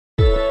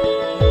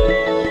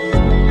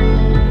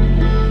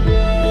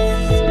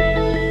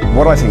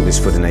What I think this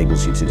foot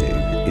enables you to do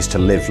is to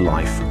live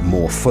life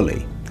more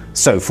fully.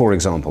 So, for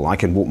example, I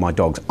can walk my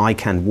dogs, I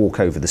can walk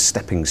over the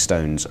stepping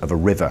stones of a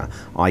river,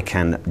 I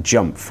can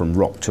jump from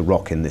rock to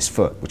rock in this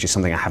foot, which is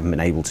something I haven't been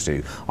able to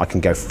do. I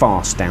can go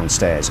fast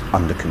downstairs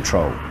under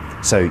control.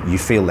 So you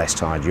feel less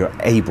tired, you're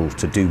able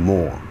to do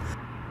more.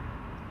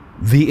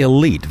 The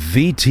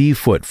EliteVT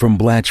foot from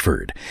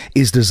Blatchford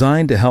is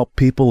designed to help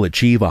people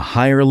achieve a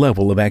higher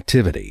level of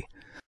activity.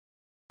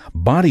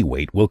 Body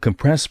weight will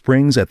compress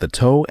springs at the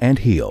toe and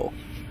heel,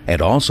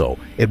 and also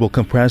it will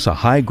compress a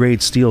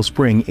high-grade steel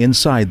spring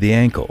inside the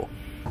ankle.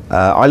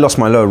 I lost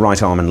my lower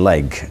right arm and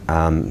leg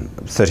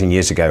 13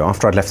 years ago.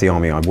 After I'd left the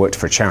army, I worked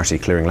for a charity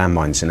clearing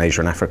landmines in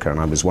Asia and Africa,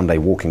 and I was one day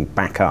walking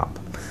back up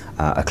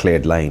a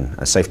cleared lane,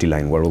 a safety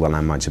lane where all the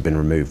landmines had been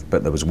removed,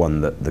 but there was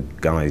one that the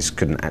guys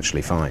couldn't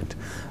actually find.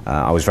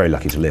 I was very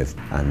lucky to live,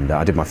 and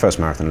I did my first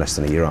marathon less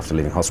than a year after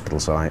leaving hospital,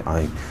 so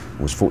I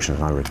was fortunate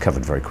and I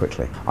recovered very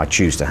quickly. I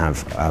choose to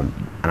have an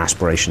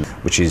aspiration,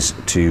 which is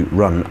to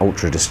run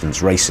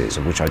ultra-distance races,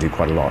 of which I do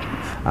quite a lot,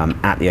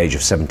 at the age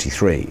of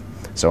 73.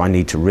 So I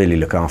need to really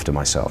look after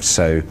myself.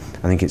 So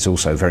I think it's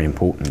also very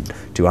important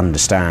to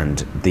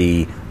understand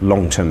the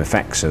long-term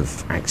effects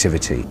of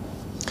activity.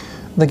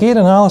 The gait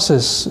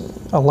analysis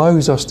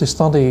allows us to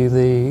study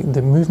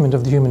the movement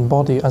of the human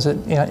body as it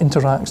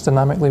interacts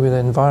dynamically with the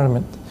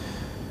environment.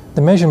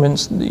 The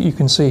measurements that you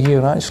can see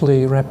here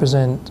actually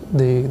represent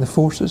the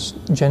forces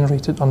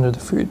generated under the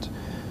foot.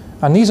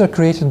 And these are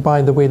created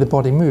by the way the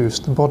body moves.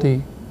 The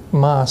body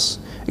mass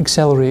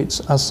accelerates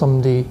as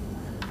somebody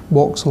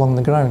walks along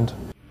the ground.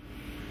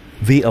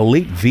 The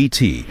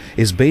EliteVT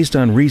is based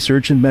on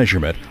research and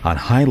measurement on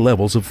high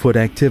levels of foot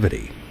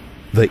activity.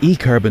 The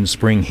E-carbon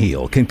spring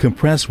heel can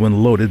compress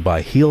when loaded by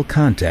heel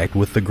contact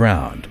with the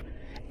ground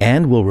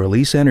and will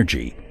release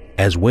energy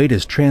as weight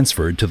is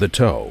transferred to the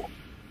toe.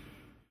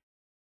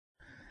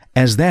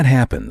 As that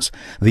happens,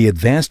 the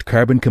advanced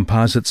carbon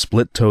composite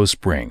split toe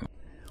spring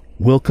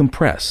will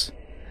compress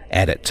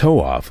and at toe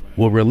off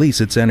will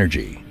release its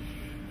energy.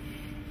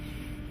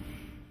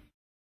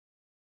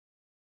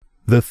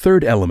 The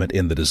third element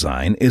in the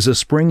design is a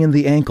spring in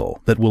the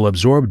ankle that will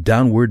absorb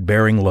downward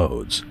bearing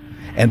loads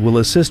and will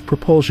assist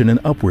propulsion in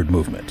upward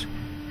movement.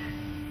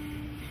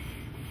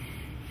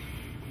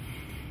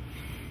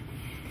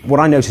 What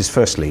I noticed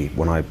firstly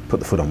when I put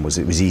the foot on was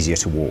it was easier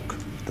to walk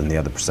than the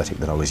other prosthetic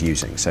that I was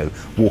using. So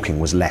walking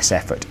was less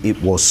effort, it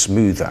was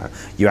smoother.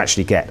 You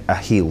actually get a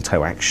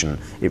heel-toe action.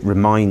 It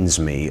reminds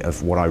me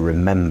of what I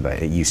remember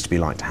it used to be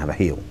like to have a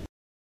heel.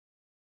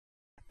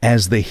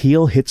 As the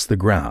heel hits the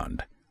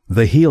ground,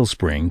 the heel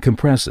spring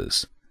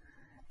compresses.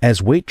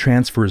 As weight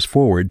transfers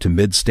forward to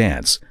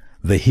mid-stance,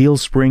 the heel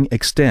spring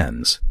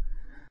extends.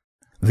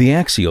 The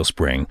axial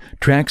spring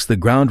tracks the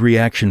ground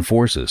reaction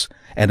forces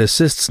and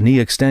assists knee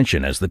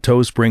extension as the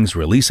toe springs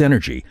release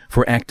energy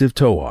for active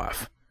toe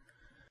off.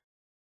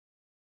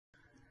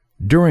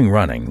 During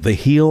running, the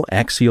heel,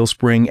 axial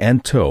spring,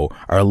 and toe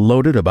are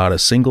loaded about a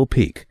single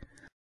peak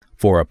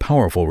for a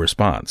powerful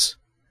response.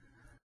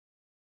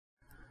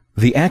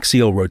 The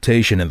axial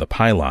rotation in the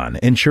pylon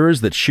ensures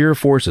that shear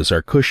forces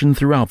are cushioned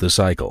throughout the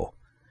cycle.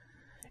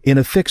 In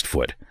a fixed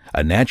foot,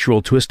 a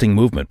natural twisting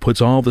movement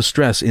puts all the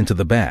stress into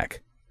the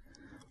back.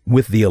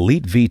 With the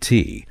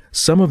EliteVT,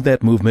 some of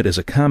that movement is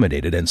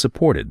accommodated and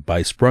supported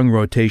by sprung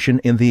rotation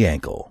in the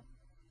ankle.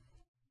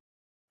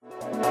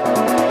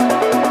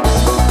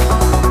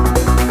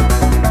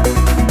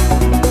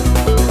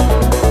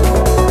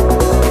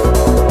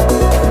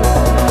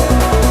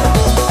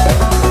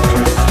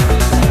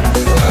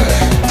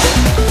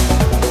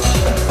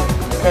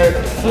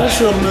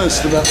 First I'm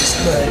noticed about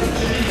this leg,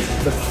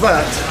 the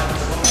fact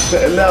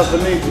that allows the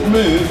knee to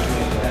move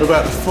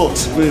without the foot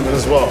moving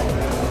as well,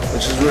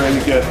 which is really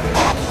good.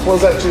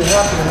 What's actually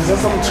happening is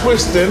as I'm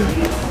twisting,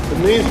 the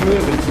knee's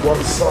moving to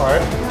one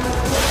side.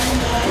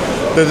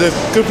 The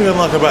good thing I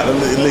like about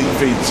the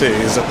EliteVT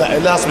is that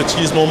it allows me to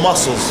use more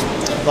muscles.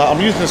 Like I'm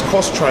using this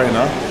cross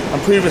trainer,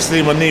 and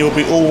previously my knee will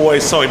be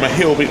my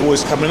heel will be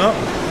always coming up.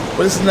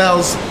 But this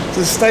allows,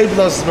 this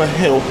stabilises my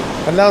heel,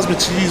 allows me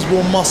to use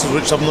more muscles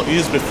which I've not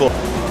used before.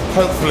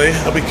 Hopefully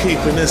I'll be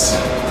keeping this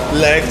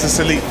leg, this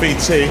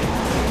EliteVT,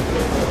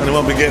 and I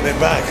won't be getting it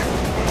back.